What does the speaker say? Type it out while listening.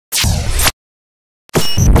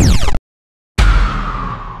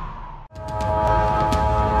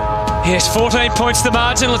Yes, 14 points the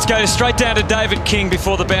margin. Let's go straight down to David King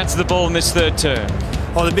before the bounce of the ball in this third term.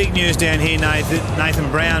 Well, the big news down here,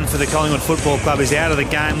 Nathan Brown for the Collingwood Football Club is out of the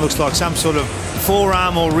game. Looks like some sort of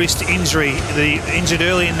forearm or wrist injury. He injured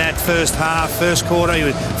early in that first quarter.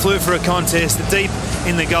 He flew for a contest deep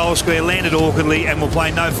in the goal square, landed awkwardly, and will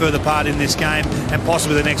play no further part in this game and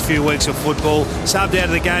possibly the next few weeks of football. Subbed out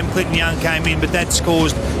of the game, Clinton Young came in, but that's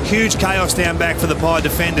caused huge chaos down back for the Pie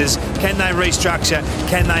defenders. Can they restructure?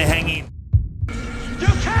 Can they hang in? You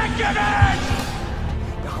can't give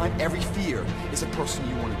in! Behind every fear is a person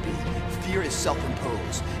you want to be. Fear is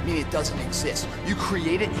self-imposed, meaning it doesn't exist. You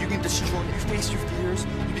create it, you can destroy it. You face your fears,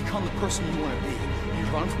 you become the person you want to be. You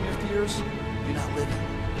run from your fears, you're not living.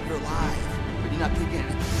 You're alive, but you're not picking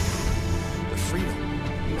the freedom.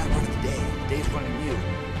 You're not running the day. The day's running you.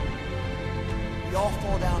 We all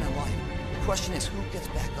fall down in life. The question is, who gets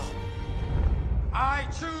back up? I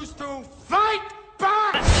choose to fight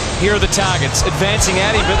back! Here are the targets, advancing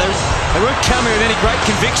at him, but they weren't coming with any great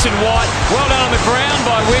conviction. White, well done on the ground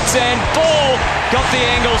by Witts, and Ball got the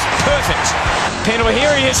angles perfect. Penalty,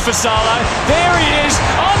 here he is for Solo. There he is,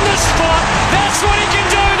 on the spot. That's what he can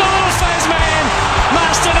do, the little Faz man.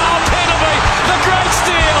 Master Noel penalty, the great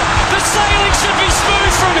steal. The sailing should be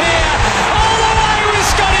smooth from here. All the way with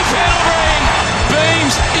Scotty Pendlebury.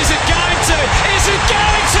 Beams, is it going to? Is it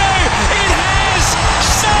going to? It has!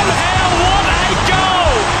 Somehow, what a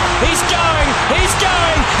goal! He's going, he's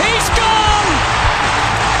gone!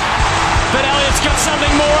 But Elliott's got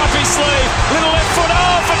something more up his sleeve. Little left foot,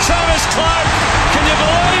 for Travis Cloak. Can you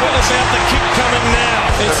believe it? About the kick coming now.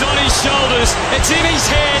 It's on his shoulders, it's in his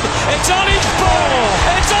head, it's on his ball,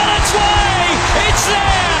 it's on its way, it's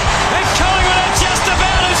there! And Collingwood are just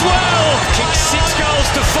about as well. Kicked 6 goals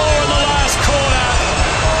to 4 in the last.